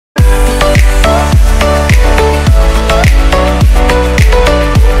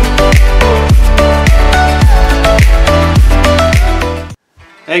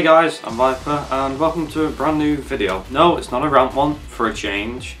Hey guys, I'm Viper and welcome to a brand new video. No, it's not a rant one, for a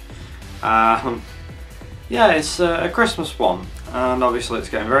change. Yeah, it's a Christmas one, and obviously it's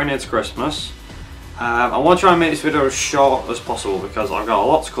getting very near to Christmas. I want to try and make this video as short as possible because I've got a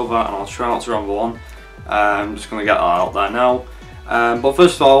lot to cover and I'll try not to ramble on. I'm just going to get that out there now. But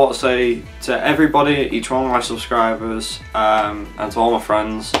first of all, I want to say to everybody, each one of my subscribers, and to all my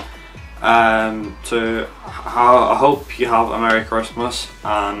friends, I hope you have a Merry Christmas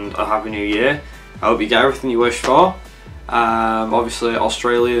and a Happy New Year. I hope you get everything you wish for. Obviously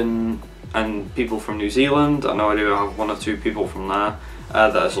Australian and people from New Zealand, I know I do have one or two people from there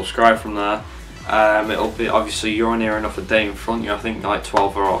that are subscribed from there. It'll be, obviously you're near enough a day in front, I think like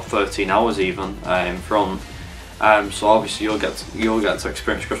 12 or 13 hours even in front. So obviously you'll get to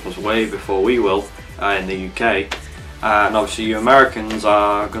experience Christmas way before we will in the UK. And obviously you Americans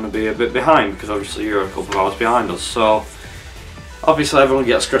are going to be a bit behind because obviously you're a couple of hours behind us. So obviously everyone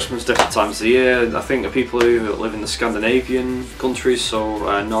gets Christmas different times of the year. I think the people who live in the Scandinavian countries,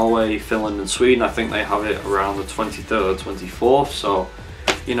 so Norway, Finland and Sweden, I think they have it around the 23rd or 24th. So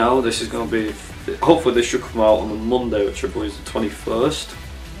you know, this is going to be, hopefully this should come out on the Monday, which I believe is the 21st.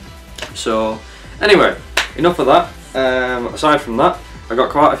 So anyway, enough of that. Aside from that, I've got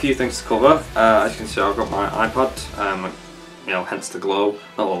quite a few things to cover. As you can see, I've got my iPad, you know, hence the glow.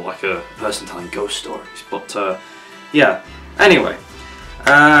 Not like a person telling ghost stories, but yeah. Anyway,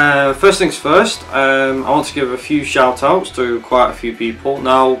 first things first, I want to give a few shout outs to quite a few people.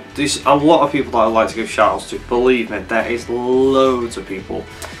 Now, there's a lot of people that I'd like to give shout outs to, believe me, there is loads of people.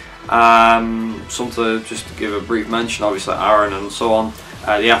 Some to just give a brief mention, obviously Aaron and so on,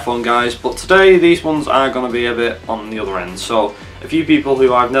 the F1 guys, but today these ones are going to be a bit on the other end. So a few people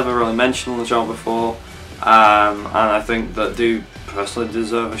who I've never really mentioned on the channel before, and I think that do personally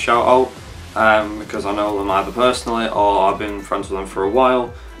deserve a shout out, because I know them either personally or I've been friends with them for a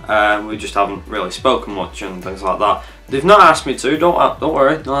while. We just haven't really spoken much and things like that. They've not asked me to, don't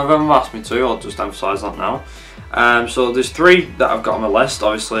worry, none of them have asked me to, I'll just emphasise that now. So there's three that I've got on my list,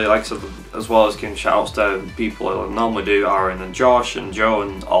 obviously, like I said, as well as giving shout outs to people who I normally do, Aaron and Josh and Joe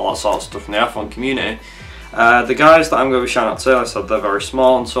and all that sort of stuff in the F1 community. The guys that I'm going to be shouting out to, like I said, they're very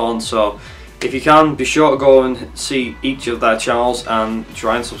small and so on, so if you can, be sure to go and see each of their channels and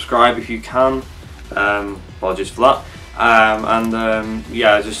try and subscribe if you can. Apologies for that.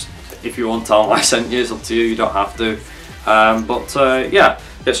 Yeah, just if you want to tell them I sent you, it's up to you, you don't have to. Yeah,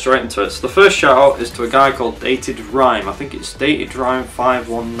 get straight into it. So the first shout out is to a guy called Dated Rhyme. I think it's Dated Rhyme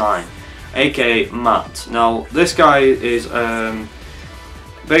 519, aka Matt. Now this guy is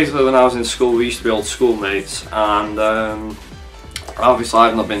basically, when I was in school we used to be old schoolmates, and obviously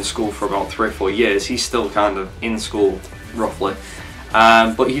I've not been in school for about 3 or 4 years. He's still kind of in school roughly,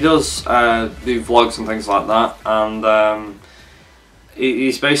 but he does do vlogs and things like that, and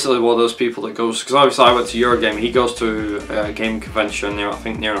he's basically one of those people that goes, because obviously I went to Eurogame, he goes to a game convention I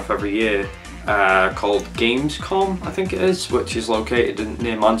think near enough every year, called Gamescom, I think it is, which is located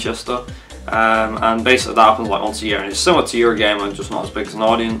near Manchester, and basically that happens like once a year, and it's similar to Eurogame and just not as big as an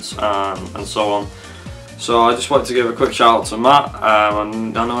audience, and so on. So I just wanted to give a quick shout out to Matt,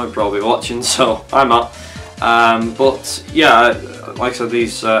 and I know he'll probably be watching, so hi Matt. But yeah, like I said,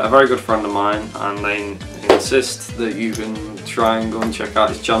 he's a very good friend of mine, and they insist that you can try and go and check out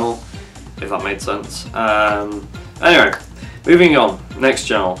his channel, if that made sense. Anyway, moving on, next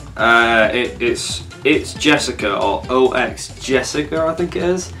channel. It's Jessica, or OX Jessica I think it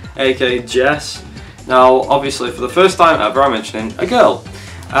is, aka Jess. Now obviously for the first time ever I'm mentioning a girl.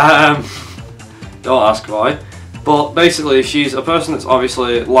 Don't ask why, but basically she's a person that's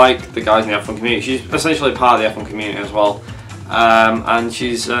obviously like the guys in the F1 community. She's essentially part of the F1 community as well, and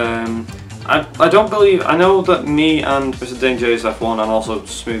she's I don't believe, I know that me and Mr. Danger is F1 and also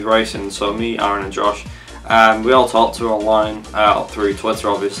Smooth Racing, so me, Aaron and Josh, we all talk to her online, through Twitter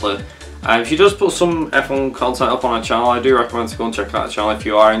obviously. She does put some F1 content up on her channel. I do recommend to go and check out her channel if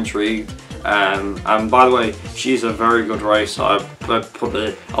you are intrigued. And by the way, she's a very good racer, I'll put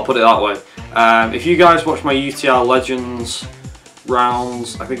it that way. If you guys watched my UTR Legends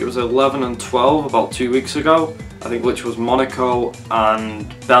rounds, I think it was 11 and 12 about 2 weeks ago, I think, which was Monaco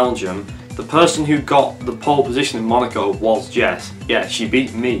and Belgium. The person who got the pole position in Monaco was Jess. Yeah, she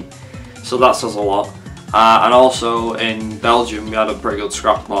beat me, so that says a lot. And also in Belgium we had a pretty good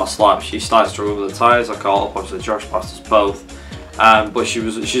scrap in the last lap. She started struggling with the tyres, I caught up, obviously Josh passed us both. But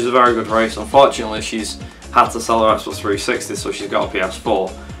she's a very good racer. Unfortunately she's had to sell her Xbox 360, so she's got a PS4.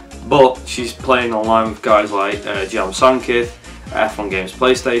 But she's playing online with guys like Jam Sankith, F1 Games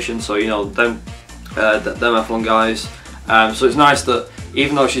PlayStation, so you know them F1 guys. So it's nice that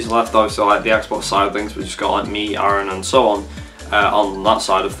even though she's left obviously like the Xbox side of things, we just got like me, Aaron and so on, on that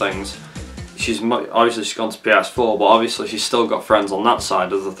side of things. Obviously she's gone to PS4, but obviously she's still got friends on that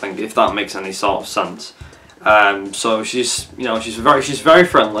side of the thing, if that makes any sort of sense. So she's very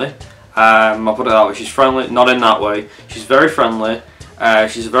friendly. I'll put it that way. She's friendly, not in that way. She's very friendly.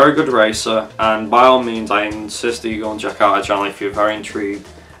 She's a very good racer, and by all means, I insist that you go and check out her channel if you're very intrigued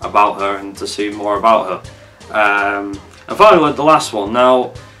about her and to see more about her. And finally, the last one.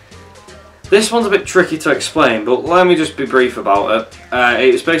 Now, this one's a bit tricky to explain, but let me just be brief about it.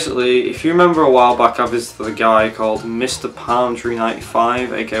 It's basically, if you remember a while back, I visited a guy called Mr. Palm Tree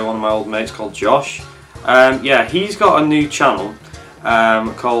 95, aka one of my old mates called Josh. Yeah, he's got a new channel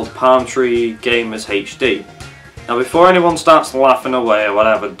called Palm Tree Gamers HD. Now, before anyone starts laughing away or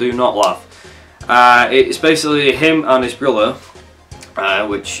whatever, do not laugh. It's basically him and his brother,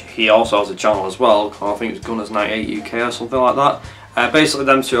 which he also has a channel as well. I think it's Gunners98 UK or something like that. Basically,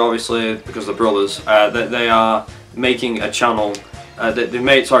 them two, obviously, because they're brothers, they are making a channel. They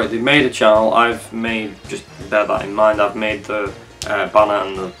made a channel. I've made, just bear that in mind, I've made the banner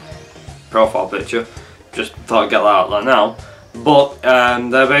and the profile picture. Just thought I'd get that out there now. But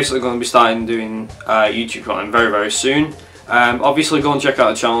they're basically going to be starting doing YouTube content very, very soon. Obviously, go and check out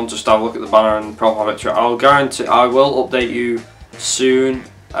the channel, just have a look at the banner and profile picture. I'll guarantee I will update you soon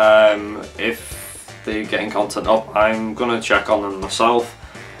if they're getting content up. I'm going to check on them myself.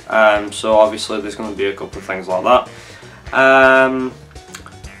 So obviously, there's going to be a couple of things like that.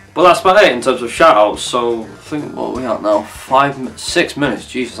 But that's about it in terms of shoutouts. So I think what are we at now? 6 minutes.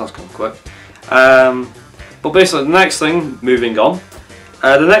 Jesus, that's gone quick. But basically, the next thing, moving on,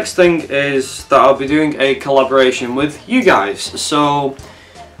 the next thing is that I'll be doing a collaboration with you guys. So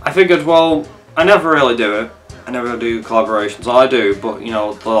I figured, well, I never really do it. I never do collaborations. I do, but you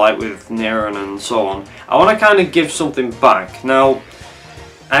know, like with Niran and so on. I want to kind of give something back. Now,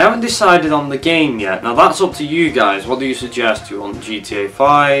 I haven't decided on the game yet. Now, that's up to you guys. What do you suggest? Do you want GTA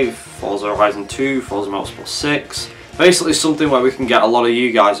 5, Forza Horizon 2, Forza Motorsport 6? Basically, something where we can get a lot of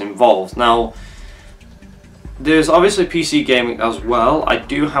you guys involved. Now, there's obviously PC gaming as well. I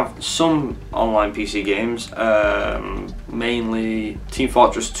do have some online PC games, mainly Team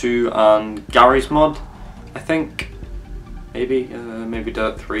Fortress 2 and Gary's Mod, I think. Maybe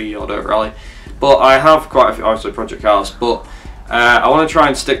Dirt 3 or Dirt Rally. But I have quite a few, obviously Project Cars, but I want to try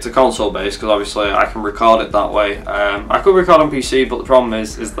and stick to console based because obviously I can record it that way. I could record on PC, but the problem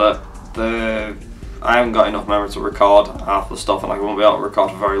is that I haven't got enough memory to record half the stuff, and I won't be able to record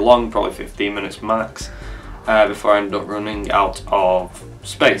for very long, probably 15 minutes max. Before I end up running out of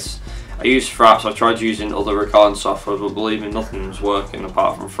space. I use Fraps. I've tried using other recording software, but believe me, nothing's working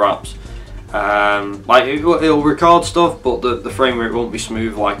apart from Fraps. Like it'll record stuff, but the frame rate won't be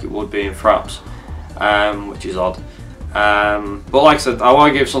smooth like it would be in Fraps, which is odd. But like I said, I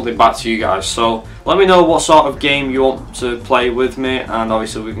want to give something back to you guys. So let me know what sort of game you want to play with me, and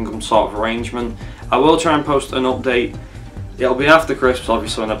obviously we can come to sort of arrangement. I will try and post an update. It'll be after Christmas,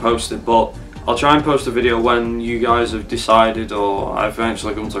 obviously, when I post it, but I'll try and post a video when you guys have decided, or I've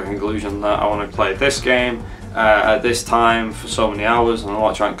eventually come to a conclusion that I want to play this game at this time for so many hours, and I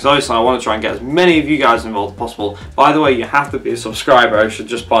want to try, because obviously I want to try and get as many of you guys involved as possible. By the way, you have to be a subscriber. I should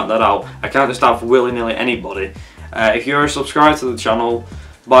just point that out. I can't just have willy-nilly anybody. If you're a subscriber to the channel,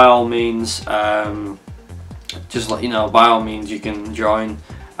 by all means, just let you know. By all means, you can join.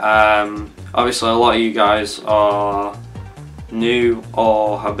 Obviously, a lot of you guys are new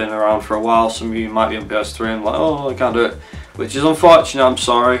or have been around for a while. Some of you might be on PS3 and like, oh, I can't do it, which is unfortunate. I'm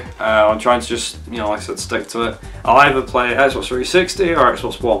sorry. I'm trying to just, you know, like I said, stick to it. I'll either play Xbox 360 or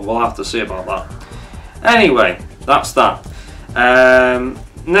Xbox One. We'll have to see about that. Anyway, that's that.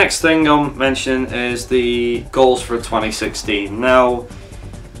 Next thing I'm mentioning is the goals for 2016. Now,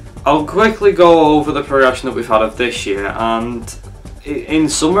 I'll quickly go over the progression that we've had of this year, and in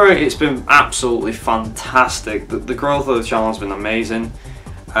summary, it's been absolutely fantastic. The growth of the channel has been amazing.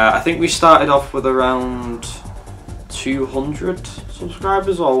 I think we started off with around 200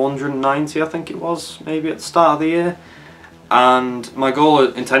 subscribers, or 190 I think it was, maybe at the start of the year. And my goal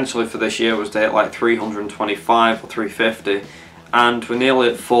intentionally for this year was to hit like 325 or 350. And we're nearly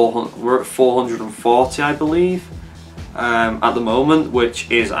at 400, we're at 440 I believe at the moment, which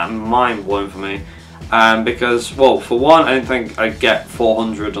is mind-blowing for me. Because, well, for one, I didn't think I'd get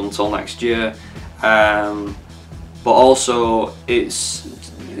 400 until next year, but also it's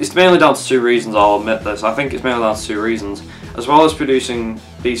mainly down to two reasons. I'll admit this. I think it's mainly down to two reasons, as well as producing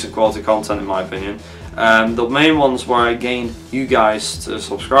decent quality content, in my opinion. The main ones where I gained you guys to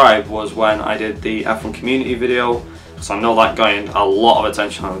subscribe was when I did the F1 community video, because I know that gained a lot of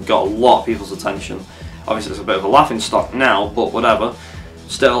attention and got a lot of people's attention. Obviously, it's a bit of a laughing stock now, but whatever.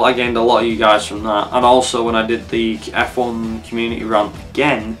 still I gained a lot of you guys from that. And also when I did the F1 community rant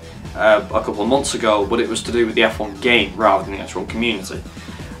again a couple of months ago, but it was to do with the F1 game rather than the actual community.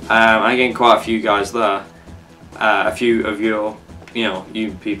 I gained quite a few guys there, a few of your,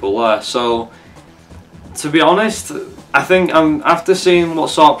 you people there. So to be honest, I think after seeing what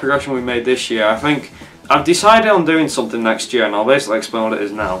sort of progression we made this year, I think I've decided on doing something next year, and I'll basically explain what it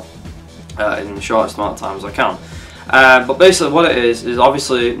is now in the shortest amount of time as I can. But basically what it is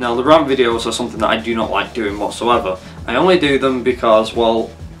obviously, now the rant videos are something that I do not like doing whatsoever. I only do them because, well,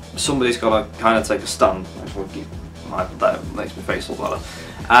 somebody's got to kind of take a stand. That makes my face look better.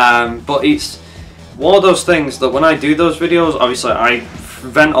 But it's one of those things that when I do those videos, obviously I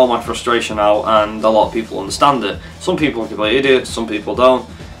vent all my frustration out, and a lot of people understand it. Some people are complete idiots, some people don't.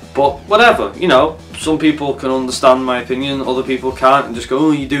 But whatever, some people can understand my opinion, other people can't, and just go,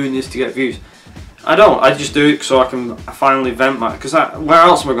 oh, you're doing this to get views. I don't, I just do it so I can finally vent because where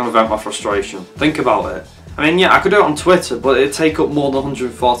else am I going to vent my frustration? Think about it. I mean, yeah, I could do it on Twitter, but it'd take up more than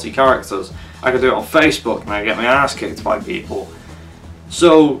 140 characters. I could do it on Facebook, and I get my ass kicked by people.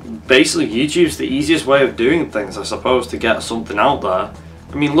 So, basically, YouTube's the easiest way of doing things, I suppose, to get something out there.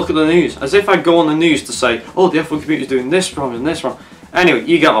 I mean, look at the news. As if I'd go on the news to say, oh, the F1 community's doing this wrong and this wrong. Anyway,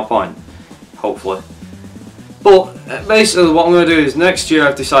 you get my point, hopefully. But basically what I'm going to do is next year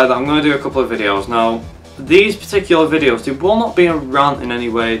I've decided that I'm going to do a couple of videos. Now, these particular videos, they will not be a rant in any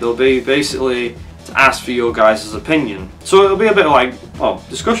way. They'll be basically to ask for your guys' opinion. So it'll be a bit like, well,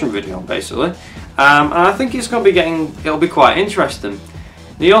 discussion video basically. And I think it's going to be it'll be quite interesting.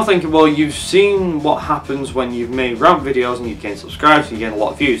 Now you're thinking, well, you've seen what happens when you've made rant videos and you gain subscribers and you gain a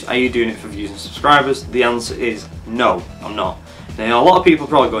lot of views. Are you doing it for views and subscribers? The answer is no, I'm not. Now a lot of people are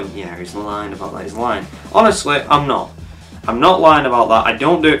probably going, yeah, he's lying about that, he's lying. Honestly, I'm not. I'm not lying about that. I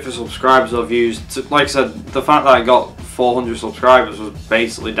don't do it for subscribers or views. Like I said, the fact that I got 400 subscribers was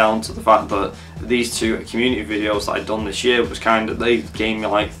basically down to the fact that these two community videos that I'd done this year was they gave me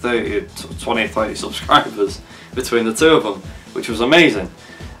like 20 or 30 subscribers between the two of them, which was amazing.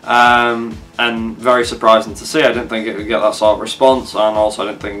 And very surprising to see. I didn't think it would get that sort of response, and also I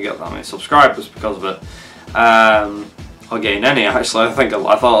didn't think it would get that many subscribers because of it. Or gain any, actually.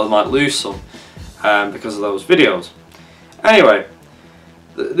 I thought I might lose some because of those videos. Anyway,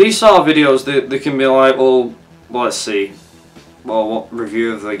 these sort of videos, they can be like, well, let's see. Well, what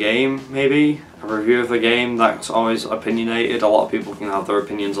review of the game, maybe? A review of the game, that's always opinionated. A lot of people can have their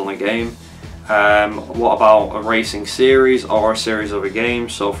opinions on the game. What about a racing series or a series of a game?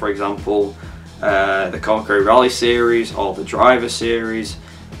 So, for example, the Concrete Rally series or the Driver series.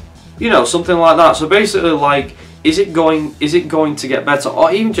 Something like that. So basically, like, is it going to get better,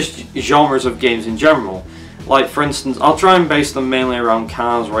 or even just genres of games in general? Like, for instance, I'll try and base them mainly around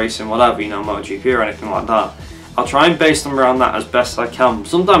cars, racing, whatever, MotoGP or anything like that. I'll try and base them around that as best I can.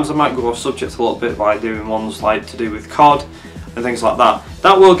 Sometimes I might go off subject a little bit by doing ones like to do with COD and things like that.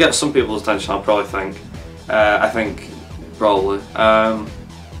 That will get some people's attention, I'll probably think. Probably.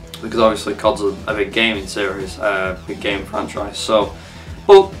 Because obviously COD's a big gaming series, big game franchise. So,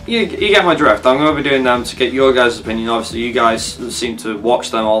 well, you get my drift. I'm going to be doing them to get your guys' opinion. Obviously, you guys seem to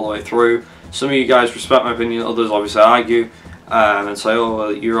watch them all the way through. Some of you guys respect my opinion, others obviously argue and say, oh,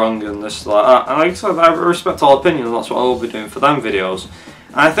 well, you're wrong and this, like that. And like I said, I respect all opinion, and that's what I'll be doing for them videos.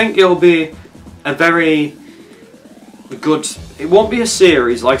 And I think it'll be a very good, it won't be a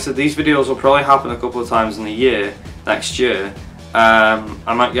series. Like I said, these videos will probably happen a couple of times in the year, next year.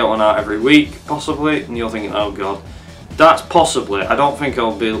 I might get one out every week, possibly, and you're thinking, oh god. That's possibly. I don't think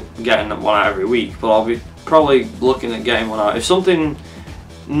I'll be getting one out every week, but I'll be probably looking at getting one out. If something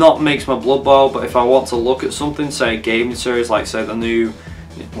not makes my blood boil, but if I want to look at something, say a gaming series, like say the new,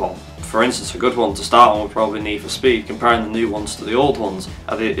 well, for instance, a good one to start on would probably Need for Speed, comparing the new ones to the old ones.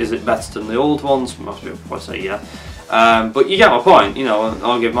 Is it better than the old ones? Most people would say yeah. But you get my point,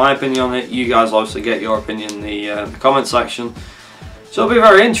 I'll give my opinion on it. You guys obviously get your opinion in the comment section. So it'll be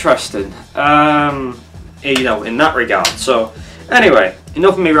very interesting. In that regard. So, anyway,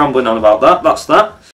 enough of me rambling on about that. That's that.